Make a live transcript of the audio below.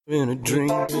In a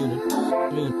dream, in a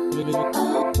dream,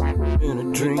 in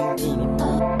a dream,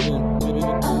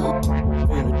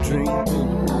 in a dream,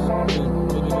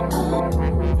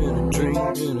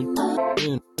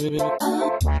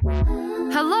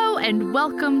 Hello and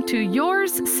welcome to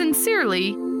yours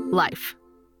sincerely, Life.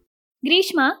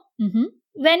 Grishma,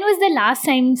 when was the last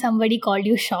time somebody called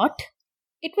you short?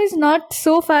 It was not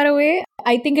so far away.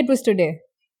 I think it was today.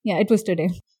 Yeah, it was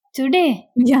today. Today.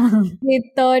 Yeah. I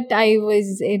thought I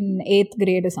was in 8th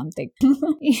grade or something.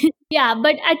 Yeah,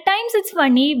 but at times it's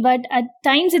funny, but at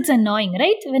times it's annoying,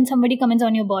 right? When somebody comments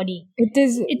on your body.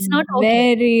 It's not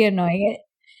okay. very annoying.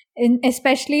 And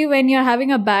especially when you're having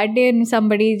a bad day and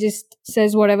somebody just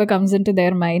says whatever comes into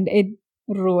their mind, it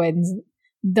ruins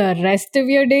the rest of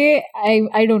your day.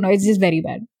 I don't know. It's just very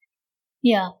bad.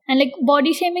 Yeah. And like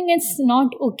body shaming is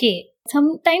not okay.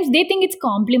 Sometimes they think it's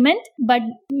compliment, but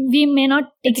we may not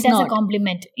take It's it as a not.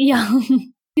 compliment. Yeah.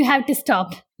 You have to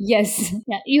stop. Yes.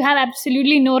 Yeah. You have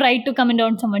absolutely no right to comment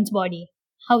on someone's body.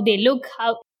 How they look,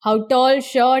 How tall,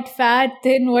 short, fat,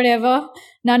 thin, whatever.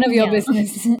 None of your Yeah.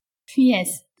 business.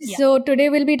 Yes. Yeah. So today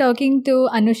we'll be talking to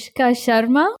Anushka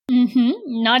Sharma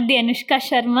Not the Anushka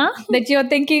Sharma. that you're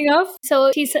thinking of.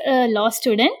 So she's a law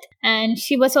student and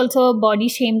she was also body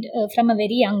shamed from a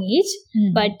very young age.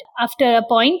 But after a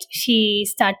point, she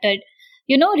started,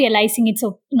 realizing it's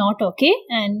not okay.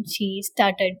 And she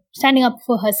started standing up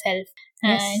for herself.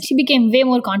 And Yes. she became way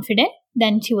more confident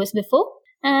than she was before.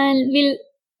 And we'll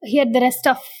hear the rest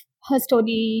of her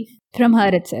story. From her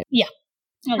itself. Yeah.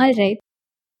 All right.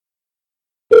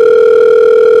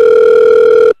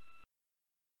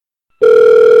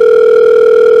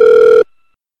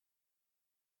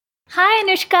 Hi,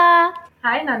 Anushka.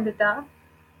 Hi Nandita,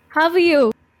 How are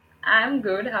you? I'm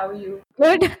good. How are you?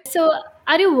 Good. So,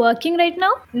 are you working right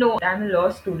now? No, I'm a law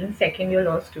student, second year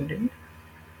law student.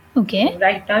 Okay.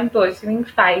 Right now I'm pursuing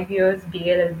 5 years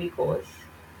BLLB course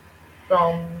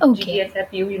from Okay.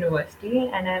 GTSFU University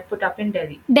and I put up in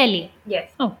Delhi. Delhi.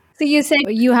 Yes. Oh. So you said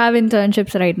you have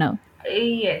internships right now.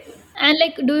 Yes. And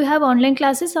like, do you have online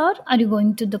classes or are you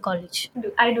going to the college?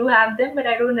 I do have them, but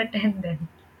I don't attend them.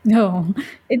 No.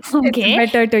 It's Okay.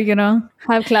 better to,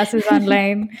 have classes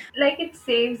online. Like it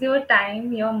saves your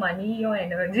time, your money, your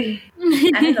energy,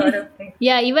 and a lot of things.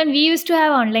 Yeah, even we used to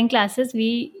have online classes.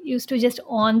 We used to just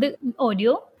on the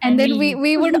audio And then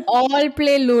we would all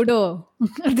play Ludo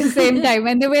at the same time.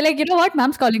 And they were like, you know what?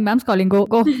 Mom's calling. Go.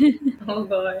 Oh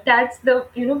god. That's the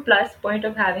plus point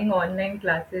of having online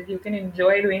classes. You can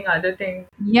enjoy doing other things.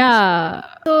 Yeah.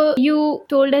 So you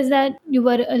told us that you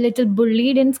were a little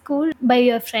bullied in school by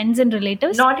your friends and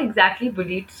relatives. Not exactly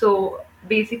bullied. So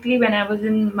basically, when I was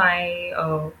in my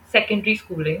secondary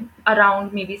schooling,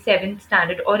 around maybe 7th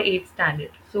standard or 8th standard.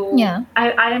 So Yeah.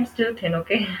 I am still thin,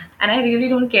 okay? And I really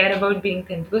don't care about being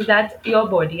thin because that's your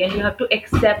body and you have to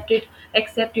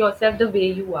accept yourself the way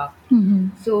you are.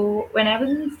 So when I was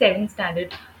in 7th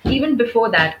standard, even before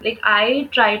that, like I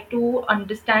tried to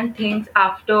understand things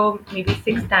after maybe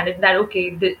 6th standard that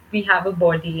okay, we have a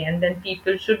body and then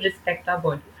people should respect our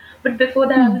body. But before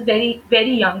that, I was very,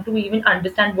 very young to even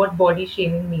understand what body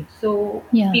shaming means. So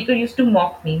Yeah. people used to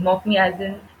mock me as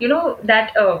in,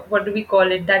 that, what do we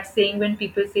call it? That saying when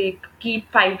people say, keep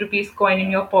 5 rupees coin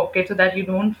in your pocket so that you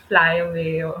don't fly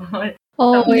away or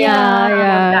Oh, something yeah.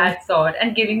 of that sort.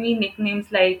 And giving me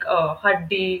nicknames like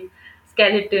Huddy,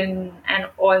 Skeleton, and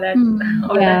all that,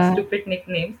 all Yeah. that stupid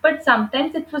nicknames. But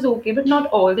sometimes it was okay, but not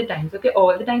all the times. Okay,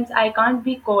 all the times I can't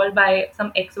be called by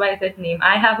some XYZ name.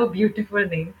 I have a beautiful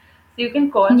name. So you can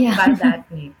call me Yeah. by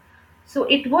that name. So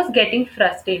it was getting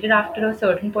frustrated after a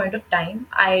certain point of time.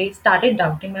 I started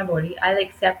doubting my body. I'll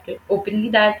accept it openly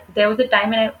that there was a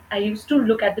time when I used to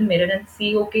look at the mirror and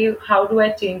see, okay, how do I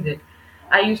change it?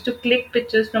 I used to click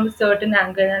pictures from a certain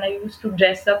angle and I used to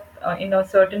dress up in a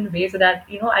certain way so that,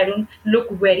 I don't look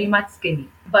very much skinny.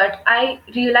 But I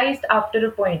realized after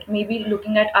a point, maybe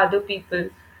looking at other people,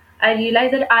 I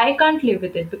realized that I can't live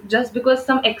with it just because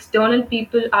some external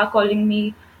people are calling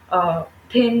me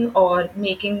thin or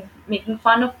making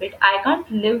fun of it. I can't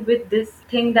live with this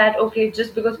thing that okay,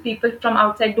 just because people from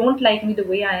outside don't like me the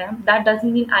way I am, that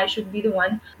doesn't mean I should be the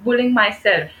one bullying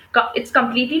myself. It's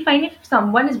completely fine if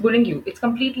someone is bullying you. It's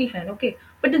completely fine, okay.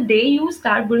 But the day you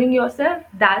start bullying yourself,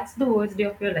 that's the worst day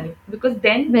of your life because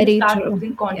then Very you start true.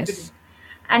 losing confidence. Yes.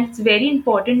 And it's very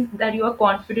important that you are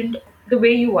confident the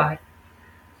way you are.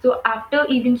 So after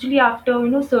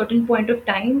certain point of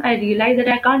time, I realized that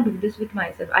I can't do this with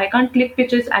myself. I can't click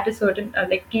pictures at a certain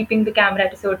like keeping the camera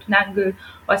at a certain angle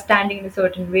or standing in a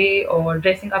certain way or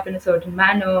dressing up in a certain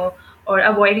manner or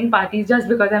avoiding parties just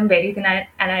because I'm very thin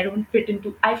and I don't fit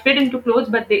into I fit into clothes,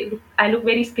 but I look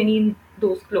very skinny in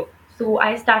those clothes. So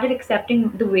I started accepting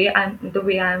the way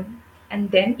I'm, and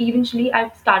then eventually I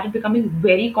started becoming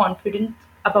very confident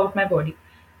about my body.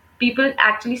 People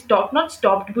actually not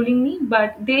stopped bullying me,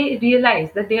 but they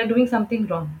realized that they are doing something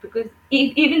wrong, because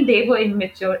even they were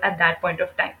immature at that point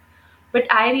of time. But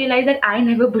I realized that I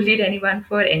never bullied anyone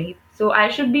for any, so I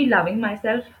should be loving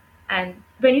myself. And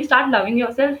when you start loving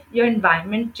yourself, your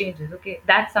environment changes. Okay,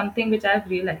 that's something which I've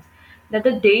realized, that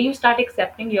the day you start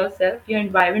accepting yourself, your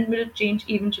environment will change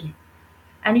eventually.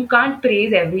 And you can't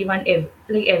praise everyone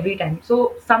every time.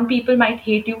 So some people might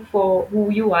hate you for who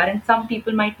you are, and some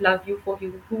people might love you for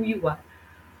who you are.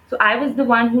 So I was the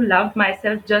one who loved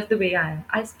myself just the way I am.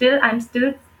 I'm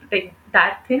still like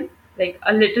that thin, like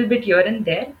a little bit here and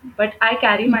there, but I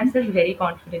carry myself very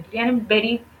confidently, and I'm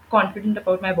very confident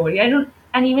about my body. I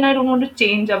don't want to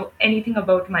change anything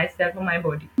about myself or my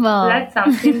body. So Wow. that's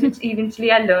something which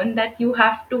eventually I learned, that you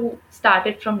have to start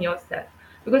it from yourself,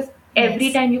 because every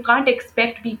Yes. time you can't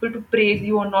expect people to praise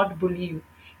you or not bully you.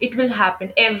 It will happen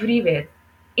everywhere,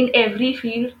 in every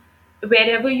field.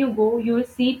 Wherever you go, you will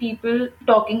see people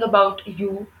talking about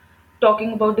you,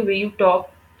 talking about the way you talk,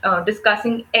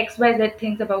 discussing XYZ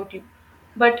things about you.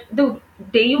 But the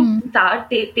day you Mm.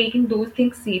 start taking those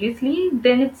things seriously,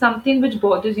 then it's something which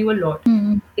bothers you a lot.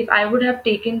 Mm. If I would have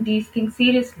taken these things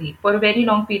seriously for a very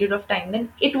long period of time, then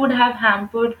it would have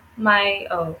hampered my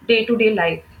day to day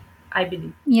life, I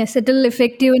believe. Yes, it'll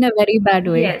affect you in a very bad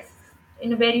way. Yes,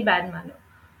 in a very bad manner.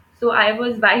 So I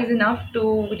was wise enough to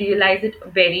realize it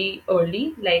very early.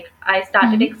 Like I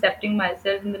started Mm. accepting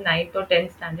myself in the ninth or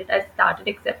tenth standard. I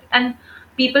started accepting, and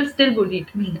people still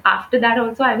bullied me. After that,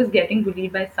 also I was getting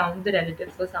bullied by some of the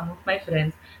relatives or some of my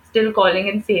friends, still calling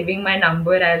and saving my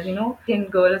number as, thin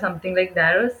girl or something like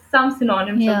that, or some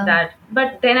synonyms of Yeah. that.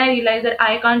 But then I realized that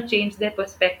I can't change their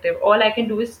perspective. All I can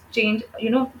do is change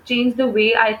the way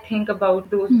I think about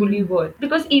those bully Mm. words.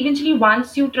 Because eventually,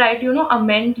 once you try to,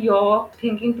 amend your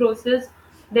thinking process,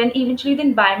 then eventually the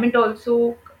environment also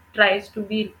tries to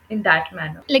be in that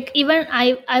manner. Like even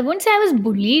I won't say I was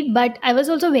bullied, but I was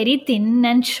also very thin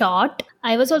and short.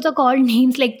 I was also called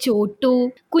names like Chotu,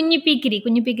 Kunyipikiri.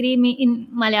 Kunyipikiri in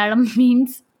Malayalam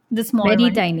means the small Very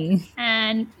one. tiny.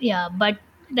 And yeah, but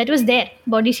that was there.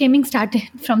 Body shaming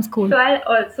started from school. So I'll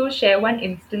also share one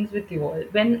instance with you all.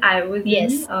 When I was in,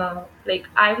 Yes.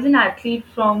 I was an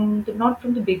athlete not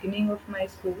from the beginning of my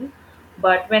school,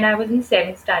 but when I was in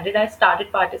seventh standard, I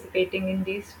started participating in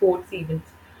these sports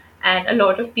events. And a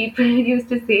lot of people used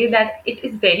to say that it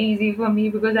is very easy for me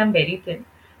because I'm very thin.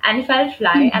 And if I'll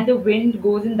fly Mm. and the wind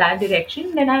goes in that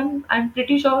direction, then I'm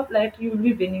pretty sure that you will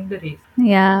be winning the race.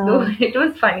 So Yeah. it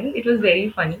was funny. It was very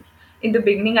funny. In the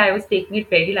beginning, I was taking it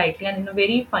very lightly and in a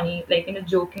very funny, like in a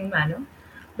joking manner.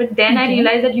 But then I Okay.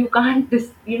 realized that you can't,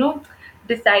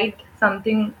 decide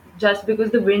something just because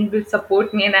the wind will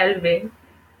support me and I'll win.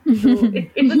 So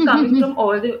it was coming from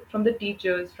from the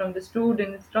teachers, from the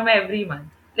students, from everyone.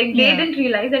 Like they Yeah. didn't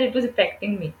realize that it was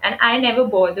affecting me, and I never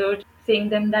bothered saying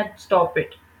them that stop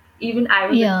it. Even I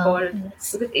was at Yeah. fault, Yes.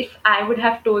 because if I would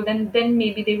have told them, then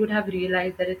maybe they would have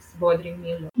realized that it's bothering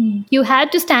me a lot. Mm. You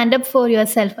had to stand up for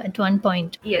yourself at one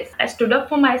point. Yes, I stood up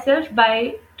for myself by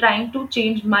trying to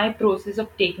change my process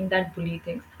of taking that bully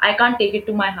things. I can't take it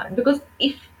to my heart, because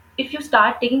if you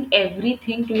start taking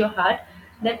everything to your heart,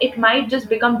 then it might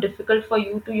just become difficult for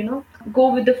you to,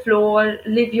 go with the flow or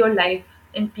live your life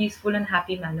in peaceful and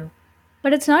happy manner.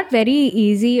 But it's not very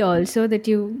easy also that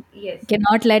you Yes.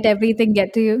 cannot let everything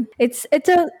get to you. It's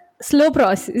a slow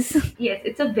process. Yes,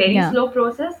 it's a very Yeah. slow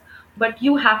process, but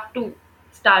you have to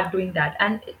start doing that.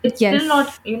 And it's still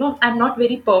not, Yes. I'm not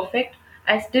very perfect.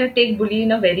 I still take bullying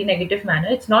in a very negative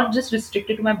manner. It's not just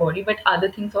restricted to my body, but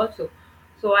other things also.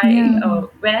 So Yeah.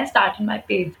 when I started my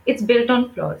page, it's built on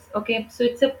flaws. Okay, so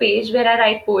it's a page where I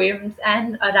write poems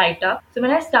and a write up. So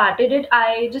when I started it,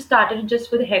 I just started it just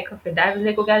for the heck of it. I was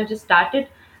like, okay, I'll just start it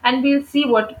and we'll see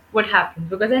what happens,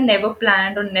 because I never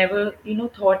planned or never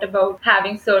thought about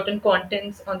having certain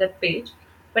contents on that page.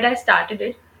 But I started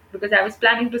it because I was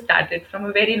planning to start it from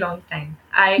a very long time.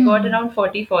 I got Hmm. around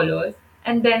 40 followers,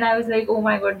 and then I was like, oh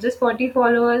my god, just 40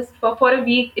 followers. For a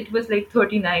week it was like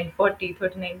 39, 40,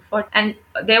 39, 40.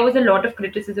 And there was a lot of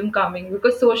criticism coming,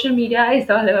 because social media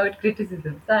is all about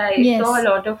criticism. So I saw a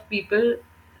Yes. lot of people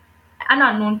and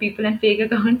unknown people and fake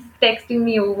accounts texting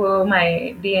me over my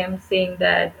DMs saying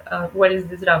that, what is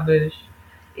this rubbish?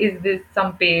 Is this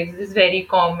some page? This is very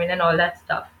common and all that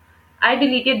stuff. I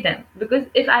deleted them, because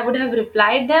if I would have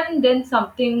replied them, then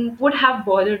something would have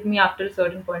bothered me after a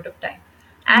certain point of time.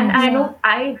 And Yes. I Yeah. know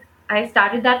I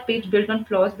started that page built on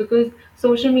flaws, because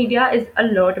social media is a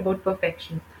lot about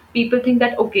perfection. People think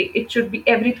that, okay, it should be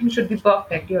everything should be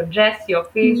perfect, your dress, your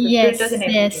face, your filters, Yes. and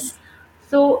everything. Yes.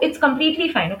 So it's completely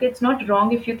fine. Okay, it's not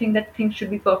wrong if you think that things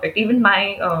should be perfect. Even my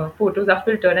photos are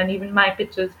filtered, and even my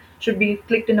pictures should be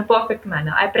clicked in a perfect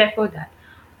manner. I prefer that,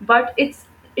 but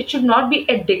it should not be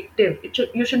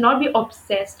addictive. You should not be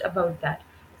obsessed about that.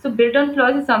 So build on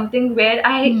flaws is something where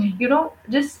I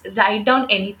just write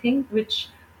down anything which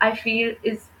I feel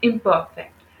is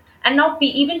imperfect, and now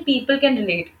even people can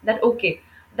relate that, okay,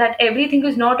 that everything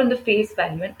is not on the face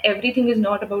value and everything is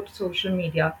not about social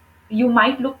media. You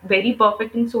might look very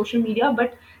perfect in social media,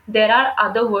 but there are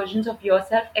other versions of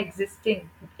yourself existing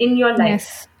in your life.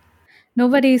 Yes.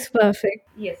 Nobody is perfect.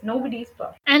 Yes, nobody is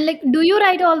perfect. And like, do you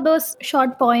write all those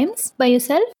short poems by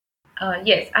yourself?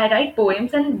 Yes, I write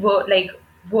poems and like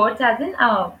words, as in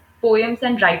poems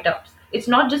and write-ups. It's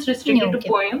not just restricted to Okay.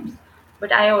 poems,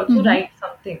 but I also write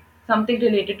something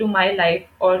related to my life,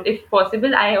 or if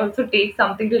possible, I also take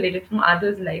something related from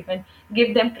others' life and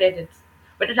give them credits.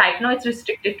 But right now, it's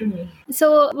restricted to me. So,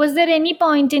 was there any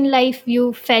point in life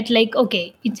you felt like,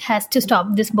 okay, it has to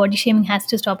stop, this body shaming has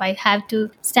to stop, I have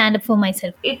to stand up for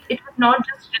myself? It was not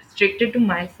just restricted to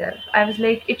myself. I was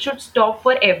like, it should stop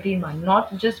for everyone,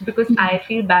 not just because I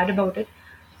feel bad about it.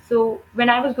 So when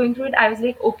I was going through it, I was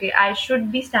like, okay, I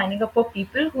should be standing up for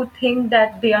people who think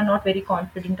that they are not very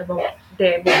confident about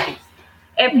their bodies.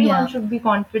 Everyone Yeah. should be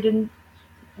confident,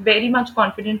 very much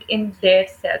confident in their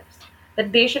selves.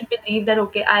 That they should believe that,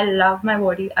 okay, I love my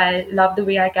body, I love the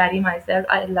way I carry myself,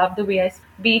 I love the way I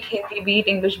be it Hindi, be it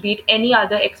English, be it any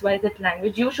other XYZ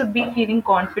language. You should be feeling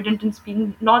confident in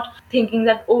speaking, not thinking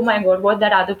that, oh my god, what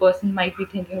that other person might be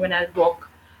thinking when I walk,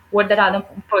 what that other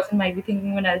person might be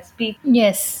thinking when I speak.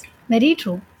 Yes, very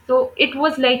true. So it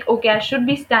was like, okay, I should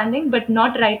be standing, but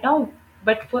not right now,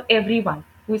 but for everyone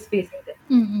who is facing this.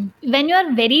 When you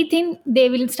are very thin, they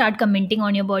will start commenting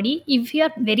on your body. If you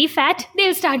are very fat, they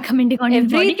will start commenting on your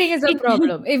body. Everything is a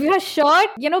problem. If you're short,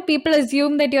 people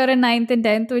assume that you're a ninth and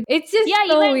tenth. It's just Yeah,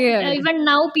 so weird. even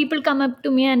now people come up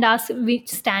to me and ask which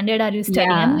standard are you studying.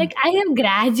 I'm Yeah. like, I have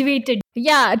graduated.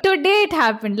 Yeah, today it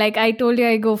happened. Like I told you,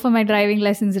 I go for my driving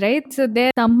lessons, right? So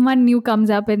there, someone new comes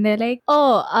up and they're like,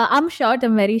 "Oh, I'm short.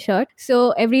 I'm very short." So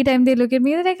every time they look at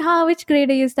me, they're like, "Huh, which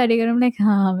grade are you studying?" And I'm like,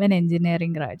 "Huh, I'm an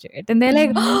engineering graduate." And they're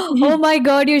like, "Oh my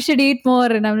god, you should eat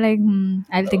more." And I'm like,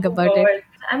 I'll think Oh about it." God.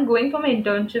 I'm going for my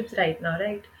internships right now,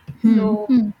 right? Hmm. So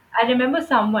I remember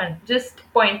someone just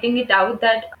pointing it out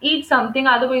that eat something,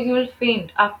 otherwise you will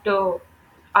faint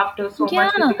after so much Yeah.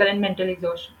 physical and mental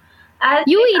exhaustion. I'll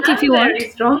You say, eat if I'm you very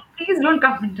want. strong. Please don't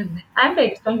comment on that. I'm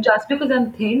very strong. Just because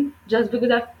I'm thin, just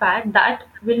because I'm fat, that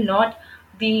will not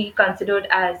be considered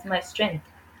as my strength.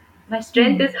 My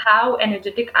strength is how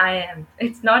energetic I am.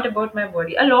 It's not about my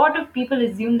body. A lot of people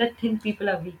assume that thin people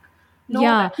are weak. No,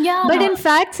 Yeah. Yeah. But in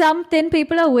fact, some thin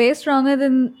people are way stronger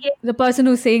than yes, the person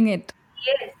who's saying it.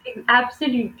 yes,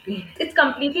 absolutely. It's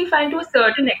completely fine to a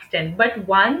certain extent, but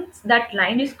once that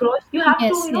line is crossed, you have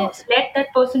to, Yes, yes. let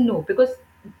that person know, because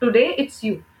today it's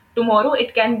you. Tomorrow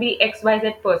it can be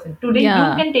XYZ person. Today you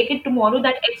Yeah. can take it. Tomorrow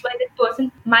that XYZ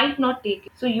person might not take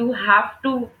it. So you have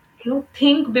to,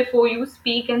 think before you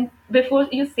speak and before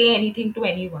you say anything to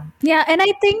anyone. Yeah, and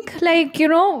I think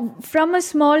from a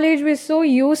small age we're so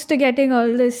used to getting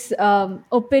all this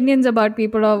opinions about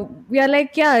people, or we are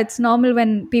like, yeah, it's normal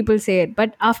when people say it.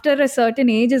 But after a certain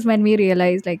age is when we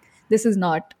realize like this is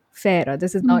not fair or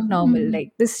this is not normal. Like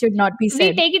this should not be We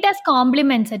said. take it as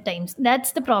compliments at times.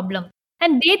 That's the problem.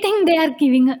 And they think they are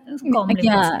giving us compliments.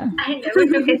 Yeah. I never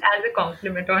took it as a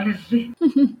compliment, honestly.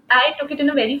 I took it in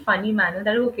a very funny manner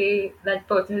that, okay, that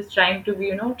person is trying to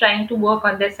be, trying to work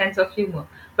on their sense of humor,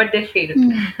 but they failed.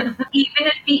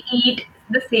 Even if we eat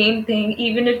the same thing,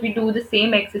 even if we do the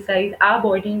same exercise, our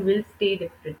body will stay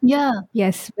different. Yeah.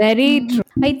 Yes, very true.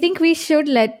 I think we should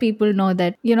let people know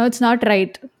that, it's not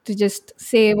right to just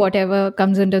say whatever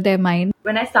comes into their mind.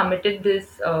 When I submitted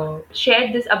this,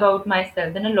 shared this about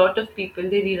myself, then a lot of people,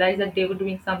 they realized that they were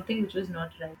doing something which was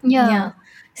not right. Yeah.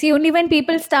 See, only when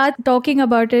people start talking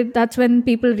about it, that's when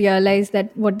people realize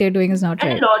that what they're doing is not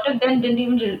And right. a lot of them didn't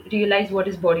even realize what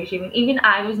is body shaming. Even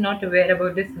I was not aware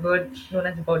about this word known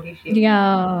as body shaming.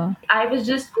 Yeah. I was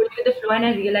just going with the flow and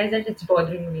I realized that it's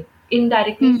bothering me.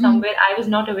 Indirectly, somewhere, I was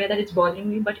not aware that it's bothering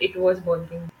me, but it was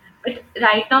bothering me. But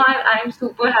right now, I'm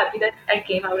super happy that I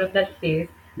came out of that phase.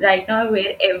 Right now, I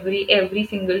wear every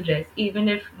single dress, even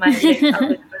if my legs are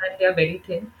visible and they are very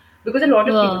thin. Because a lot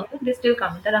of Wow. people, they still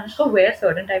comment that Anushka, wear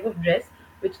certain type of dress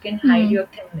which can hide your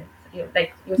thinness,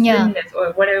 like your Yeah. slimness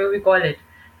or whatever we call it.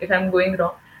 If I'm going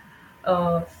wrong,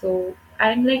 so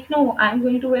I'm like, no, I'm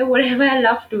going to wear whatever I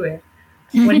love to wear.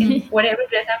 Whatever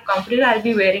dress I'm comfortable, I'll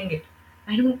be wearing it.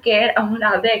 I don't care about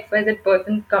other XYZ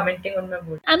person commenting on my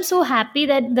body. I'm so happy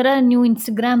that there are new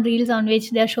Instagram reels on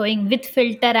which they're showing with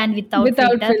filter and without Without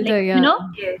filter, like, filter, yeah.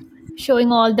 Yes.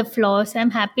 showing all the flaws.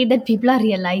 I'm happy that people are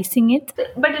realizing it.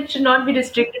 But it should not be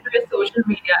restricted to your social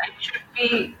media. It should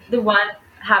be the one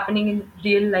happening in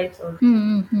real life also.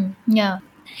 Mm-hmm. Yeah.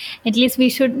 At least we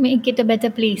should make it a better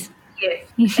place.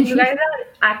 Yes. And you guys are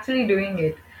actually doing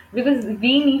it because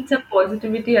we need some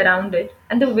positivity around it.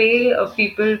 And the way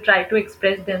people try to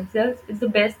express themselves is the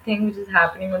best thing which is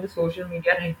happening on the social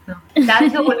media right now.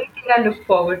 That's the only thing I look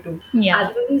forward to. Yeah.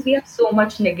 Otherwise, we have so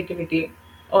much negativity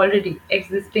already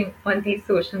existing on these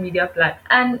social media platforms.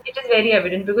 And it is very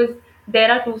evident because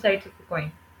there are two sides of the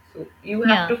coin. So you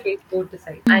have Yeah. to face both the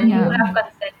sides. And you Yeah. have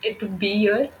consented to be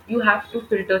here. You have to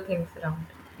filter things around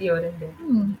here and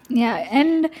there. Yeah,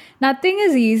 and nothing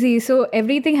is easy. So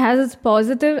everything has its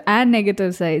positive and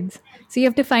negative sides. So you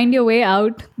have to find your way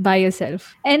out by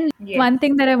yourself. And Yes. one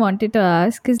thing that I wanted to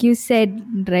ask is you said,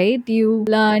 right, you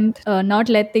learned not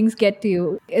let things get to you.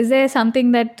 Is there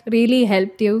something that really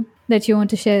helped you that you want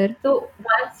to share? So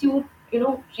once you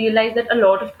realize that a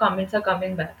lot of comments are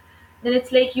coming back, then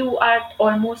it's like you are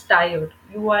almost tired.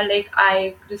 You are like,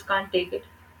 I just can't take it.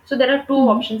 So there are two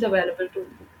options available to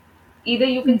you. Either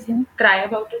you can cry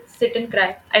about it, sit and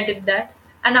cry. I did that.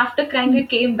 And after crying, I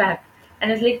came back.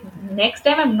 And it's like, next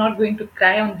time I'm not going to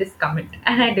cry on this comment.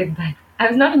 And I did that. I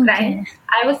was not crying.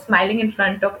 I was smiling in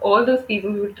front of all those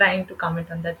people who were trying to comment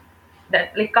on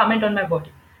that like comment on my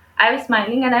body. I was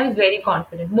smiling and I was very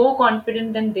confident, more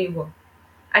confident than they were.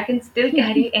 I can still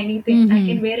carry anything, I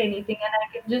can wear anything, and I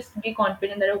can just be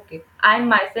confident that okay, I'm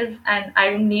myself and I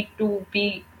don't need to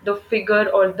be the figure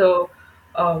or the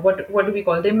what do we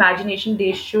call the imagination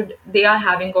they are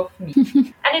having of me.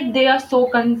 And if they are so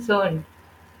concerned,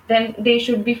 then they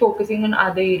should be focusing on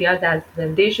other areas as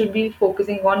well. They should be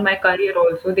focusing on my career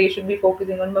also. They should be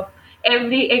focusing on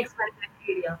every expensive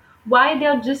area. Why they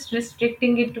are just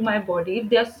restricting it to my body if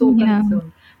they are so Yeah.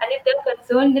 concerned? And if they're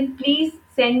concerned, then please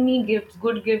send me gifts,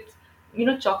 good gifts,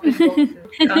 chocolate boxes,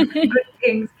 good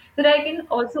things, so that I can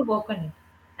also work on it.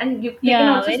 And they can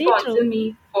Yeah, also very sponsor true.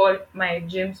 me for my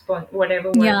gym,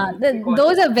 whatever. Yeah, we call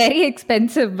those it. are very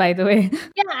expensive, by the way.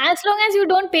 Yeah, as long as you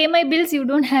don't pay my bills, you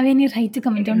don't have any right to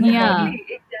comment on my Yeah. body.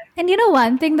 Exactly. And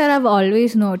one thing that I've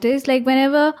always noticed, like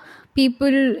whenever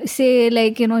people say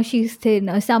like, she's thin,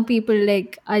 or some people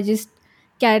like are just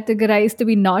categorized to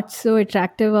be not so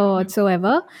attractive or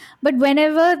whatsoever. But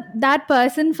whenever that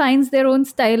person finds their own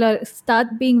style or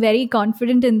start being very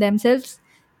confident in themselves,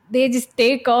 they just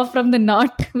take off from the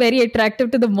not very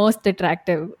attractive to the most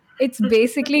attractive. It's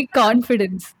basically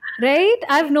confidence. Right?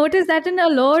 I've noticed that in a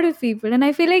lot of people. And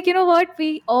I feel like, what?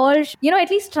 We all, at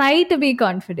least try to be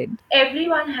confident.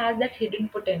 Everyone has that hidden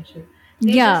potential.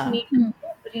 They just Yeah. need to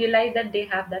realize that they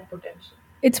have that potential.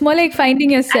 It's more like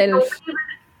finding And yourself.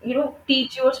 nobody will,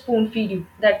 teach you or spoon feed you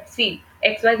that see,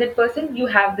 XYZ person, you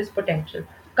have this potential.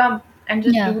 Come and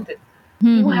just Yeah. do this.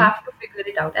 You have to figure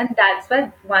it out. And that's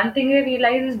why one thing I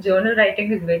realize is journal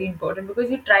writing is very important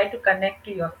because you try to connect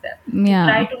to yourself. You Yeah.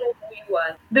 try to know who you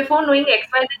are. Before knowing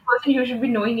XYZ person, you should be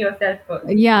knowing yourself first.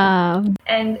 Yeah.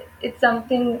 And it's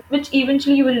something which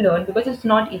eventually you will learn because it's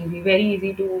not easy, very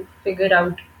easy to figure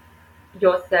out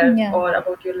yourself Yeah. or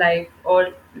about your life or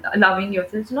loving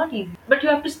yourself. It's not easy, but you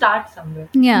have to start somewhere.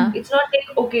 Yeah. It's not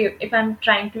like okay, if I'm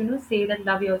trying to say that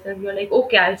love yourself, you're like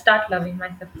okay, I'll start loving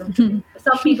myself from today.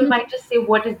 Some people might just say,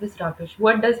 what is this rubbish?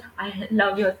 What does I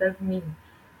love yourself mean?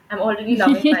 I'm already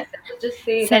loving myself. So just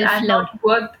say that I'm Self-love. not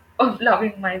worth of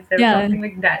loving myself, Yeah. something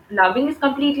like that. Loving is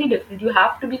completely different. You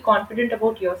have to be confident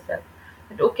about yourself.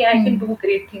 That okay, I can do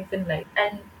great things in life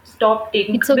and stop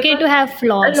taking. It's okay to because have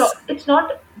flaws. it's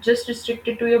not just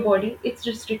restricted to your body. It's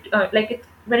restricted like it's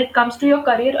when it comes to your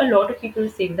career. A lot of people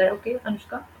say that okay,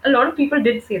 Anushka. A lot of people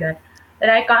did say that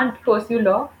I can't pursue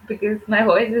law because my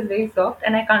voice is very soft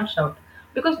and I can't shout.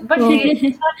 But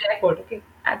it's not their fault. Okay,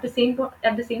 at the same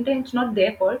time, it's not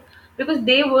their fault because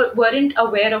they weren't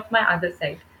aware of my other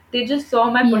side. They just saw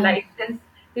my Yeah. politeness.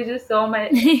 They just saw my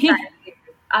silence.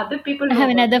 Other people I know have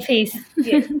about another me. face.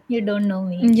 Yes. You don't know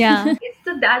me. Yeah.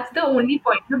 That's the only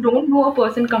point. You don't know a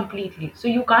person completely, so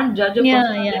you can't judge a Yeah,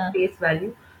 person on yeah. their face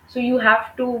value. So you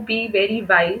have to be very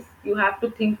wise. You have to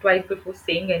think twice before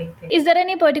saying anything. Is there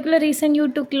any particular reason you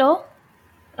took law?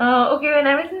 Okay, when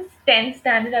I was in 10th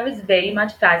standard, I was very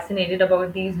much fascinated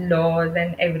about these laws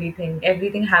and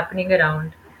everything happening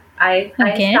around. I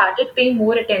Okay. started paying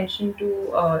more attention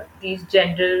to these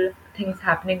general things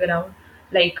happening around.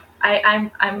 Like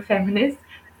I'm a feminist,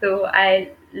 so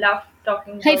I love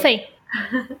talking High about five.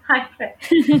 high five.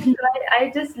 So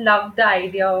I just love the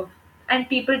idea of, and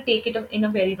people take it in a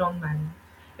very wrong manner.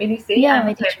 when you say Yeah, I'm a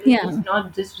very true. feminist, Yeah. it's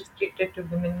not just restricted to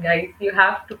women, guys. You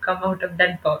have to come out of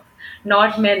that box.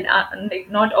 Not men, like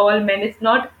not all men. It's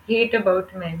not hate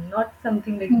about men, not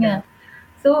something like Yeah. that.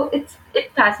 So it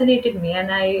fascinated me,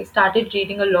 and I started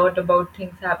reading a lot about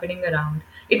things happening around.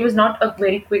 It was not a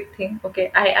very quick thing. Okay,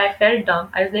 I felt dumb.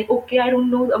 I was like, okay, I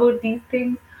don't know about these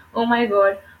things. Oh my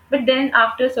god. But then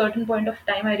after a certain point of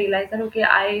time, I realized that okay,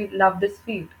 I love this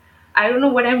field. I don't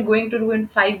know what I'm going to do in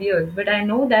 5 years, but I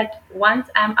know that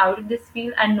once I'm out of this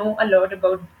field, I know a lot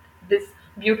about this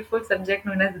beautiful subject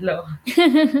known as law.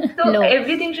 So Low.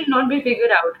 everything should not be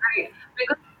figured out, right?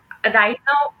 Because right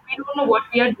now we don't know what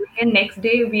we are doing, and next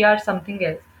day we are something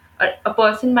else. A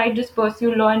person might just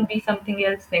pursue law and be something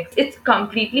else next. It's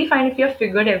completely fine if you have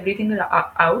figured everything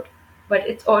out, but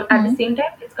it's all at the Hmm. same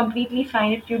time. It's completely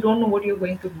fine if you don't know what you're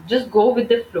going to do. Just go with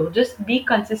the flow. Just be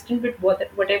consistent with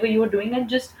whatever you're doing, and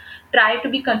just try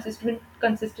to be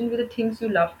consistent with the things you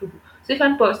love to do. So if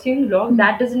I'm pursuing law,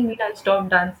 that doesn't mean I'll stop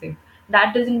dancing.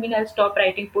 That doesn't mean I'll stop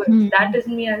writing poems. That Hmm.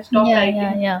 doesn't mean I'll stop Yeah, yeah,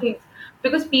 writing yeah. things.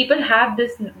 Because people have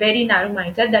this very narrow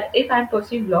mindset that if I'm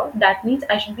pursuing law, that means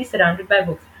I should be surrounded by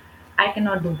books. I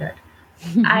cannot do that.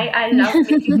 I love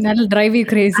making That'll drive you I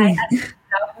crazy.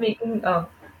 love making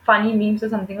funny memes or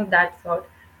something of that sort,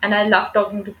 and I love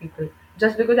talking to people.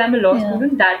 Just because I'm a law Yeah.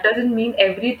 student, that doesn't mean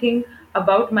everything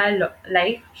about my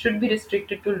life should be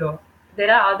restricted to law.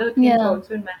 There are other things Yeah.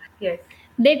 also in my life. Yes.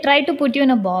 They try to put you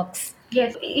in a box.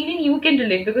 Yes, even you can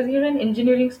relate because you're an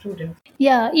engineering student.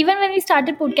 Yeah, even when we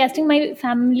started podcasting, my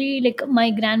family, like my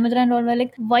grandmother and all, were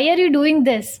like, "Why are you doing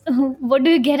this? What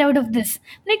do you get out of this?"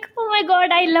 Like, oh my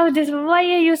god, I love this. Why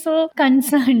are you so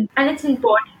concerned? And it's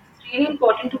important, it's really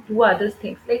important to do other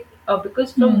things. Like,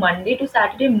 because from Hmm. Monday to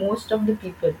Saturday, most of the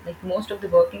people, like most of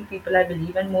the working people, I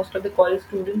believe, and most of the college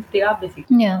students, they are busy.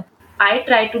 Yeah. I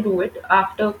try to do it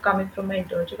after coming from my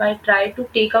internship. I try to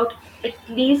take out at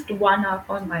least 1 hour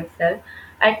for myself.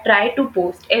 I try to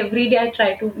post every day. I try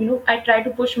to, I try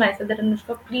to push myself that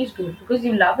Anushka, please do it because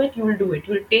you love it. You will do it.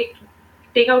 You will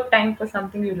take out time for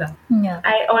something you love. Yeah.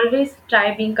 I always try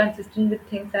being consistent with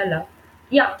things I love.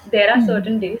 Yeah, there are Hmm.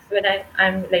 certain days when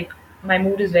I'm like my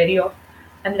mood is very off.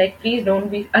 I'm like, please don't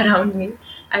be around me.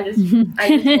 I just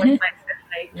want myself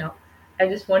right now. I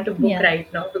just want a book Yeah.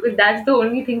 right now because that's the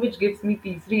only thing which gives me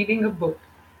peace, reading a book.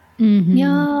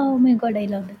 Yeah. Hmm. Oh my god, I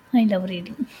love it. I love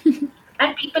reading.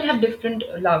 And people have different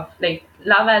love, like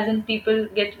love as in people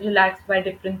get relaxed by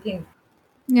different things.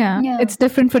 Yeah, Yeah. it's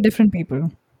different for different people.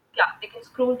 Yeah, they can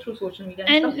scroll through social media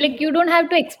and it's And like completely you don't have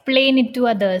to explain it to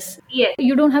others. yes.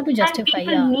 You don't have to And justify.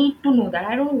 people Yeah. need to know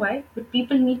that. I don't know why, but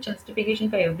people need justification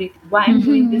for everything. Why I'm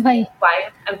doing this thing, Why? why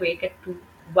I'm awake at 2,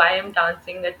 why I'm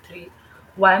dancing at 3,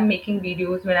 why I'm making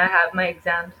videos when I have my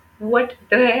exams. What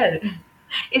the hell?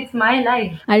 It's my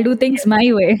life. I'll do things my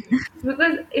way.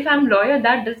 Because if I'm lawyer,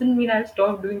 that doesn't mean I'll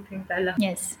stop doing things I love.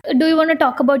 Yes. Do you want to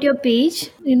talk about your page?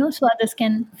 So others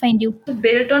can find you.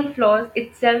 Built on flaws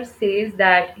itself says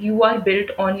that you are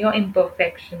built on your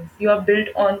imperfections. You are built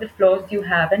on the flaws you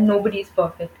have, and nobody is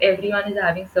perfect. Everyone is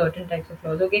having certain types of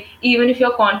flaws. Okay, even if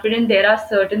you're confident, there are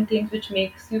certain things which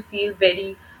makes you feel very,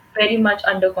 very much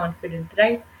underconfident,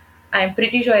 right? I'm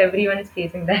pretty sure everyone is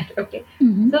facing that. Okay,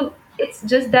 Mm-hmm. so it's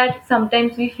just that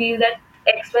sometimes we feel that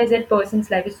XYZ person's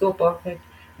life is so perfect.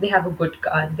 They have a good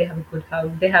car, they have a good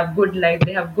house, they have good life,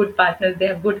 they have good partners, they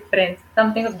have good friends,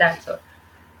 something of that sort.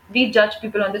 We judge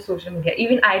people on the social media.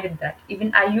 Even I did that.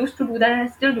 Even I used to do that, and I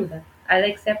still do that. I'll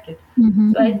accept it.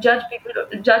 So I judge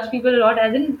people a lot,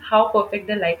 as in how perfect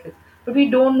their life is. But we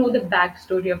don't know the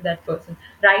backstory of that person.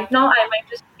 Right now,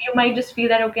 you might just feel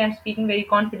that okay, I'm speaking very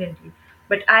confidently.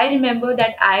 But I remember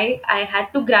that I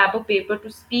had to grab a paper to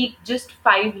speak just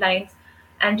 5 lines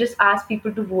and just ask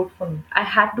people to vote for me. I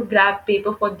had to grab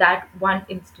paper for that one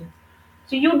instance.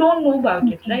 So you don't know about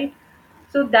it, Okay. right?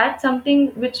 So that's something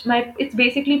which it's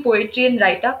basically poetry and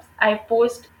write-ups. I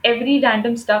post every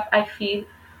random stuff I feel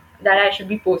that I should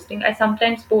be posting. I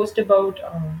sometimes post about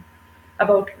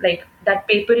like that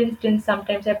paper instance.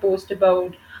 Sometimes I post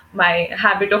about my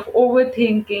habit of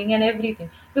overthinking and everything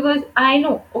because I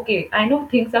know, okay, I know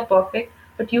things are perfect,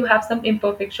 but you have some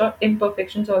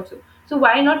imperfections also. So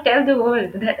why not tell the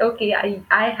world that okay,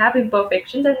 I have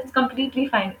imperfections and it's completely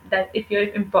fine that if you're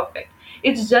imperfect.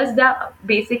 It's just the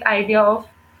basic idea of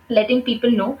letting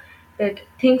people know that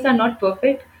things are not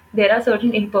perfect. There are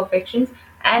certain imperfections,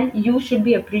 and you should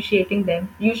be appreciating them.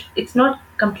 It's not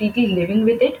completely living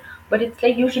with it, but it's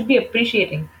like you should be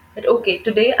appreciating that okay,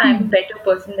 today I'm a Hmm. better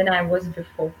person than I was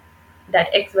before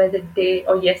that XYZ day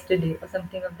or yesterday or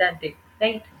something of that day,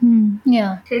 right? Hmm.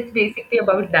 Yeah. So it's basically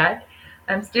about that.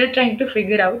 I'm still trying to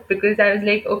figure out because I was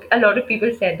like, okay, a lot of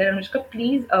people said that Anushka,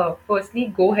 please, firstly,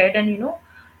 go ahead and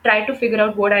try to figure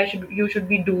out what you should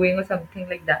be doing or something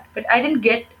like that. But I didn't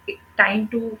get time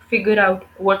to figure out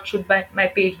what should my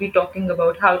page be talking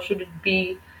about, how should it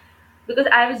be, because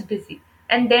I was busy.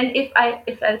 And then if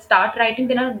I start writing,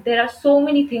 then there are so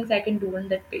many things I can do on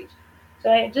that page.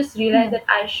 So I just realized that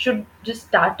I should just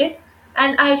start it,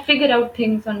 and I figure out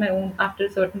things on my own after a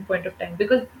certain point of time.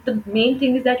 Because the main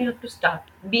thing is that you have to start.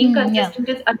 Being Yeah. consistent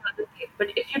is another thing, but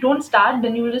if you don't start,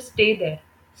 then you will just stay there.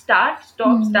 Start,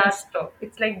 stop, start, Yes. stop.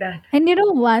 It's like that. And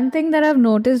one thing that I've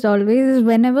noticed always is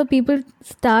whenever people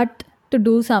start to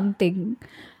do something,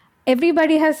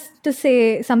 everybody has to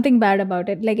say something bad about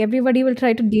it. Like everybody will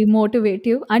try to demotivate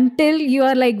you until you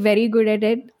are like very good at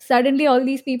it. Suddenly, all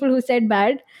these people who said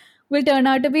bad will turn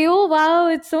out to be, oh wow,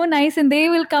 it's so nice, and they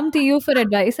will come to you for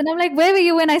advice. And I'm like, where were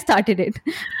you when I started it?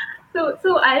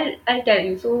 So I'll tell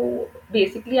you. So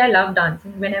basically, I love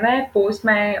dancing. Whenever I post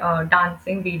my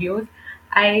dancing videos,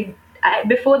 I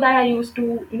before that I used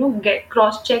to get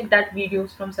cross check that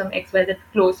videos from some XYZ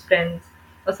close friends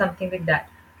or something like that,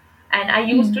 and I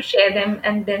used to share them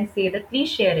and then say that please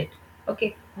share it.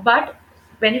 Okay, but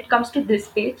when it comes to this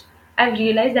page, I've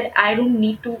realized that I don't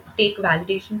need to take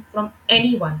validation from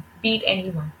anyone, be it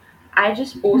anyone. I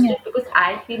just post Yeah. it because I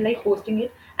feel like posting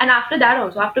it. And after that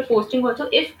also, after posting also,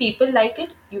 if people like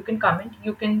it, you can comment,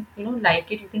 you can,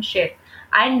 like it, you can share.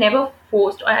 I never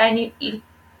post or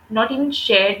not even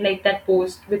shared like that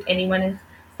post with anyone and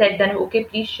said that, okay,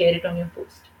 please share it on your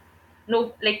post.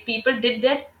 No, like people did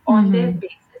that on their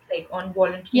basis, like on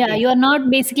voluntary Yeah, you basis. are not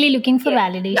basically looking for Yeah,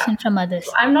 yeah. validation from others.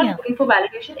 So I'm not Yeah. looking for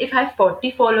validation. If I have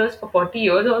 40 followers for 40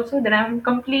 years also, then I'm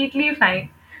completely fine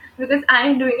because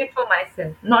I'm doing it for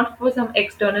myself, not for some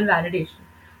external validation.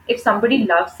 If somebody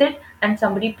loves it and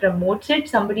somebody promotes it,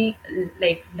 somebody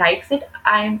like likes it,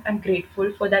 I'm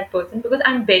grateful for that person because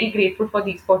I'm very grateful for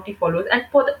these 40 followers and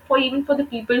for even for the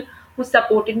people who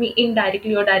supported me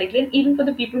indirectly or directly, and even for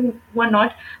the people who are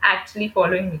not actually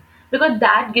following me, because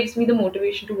that gives me the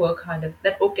motivation to work harder,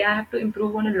 that okay, I have to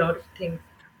improve on a lot of things.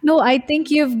 No, I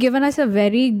think you've given us a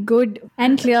very good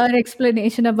and clear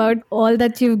explanation about all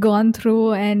that you've gone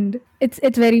through, and it's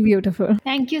very beautiful.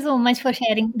 Thank you so much for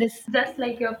sharing this. Just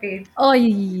like your page. Oh,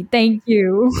 thank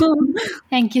you.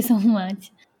 Thank you so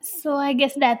much. So I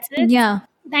guess that's it. Yeah,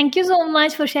 Thank you so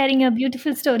much for sharing your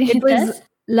beautiful story it with was us.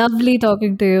 lovely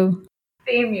talking to you.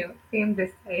 Same you, same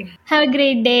this side. Have a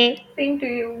great day. Same to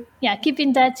you. Yeah, keep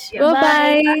in touch. Yeah.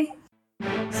 Bye. Bye.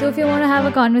 So if you want to have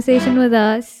a conversation with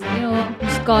us,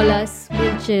 just call us.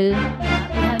 We'll chill. We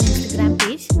have an Instagram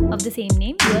page of the same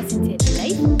name, Yours Sincerely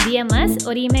Life. DM us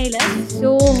or email us.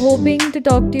 So hoping to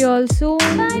talk to you all soon.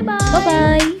 Bye bye.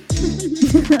 Bye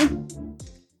bye.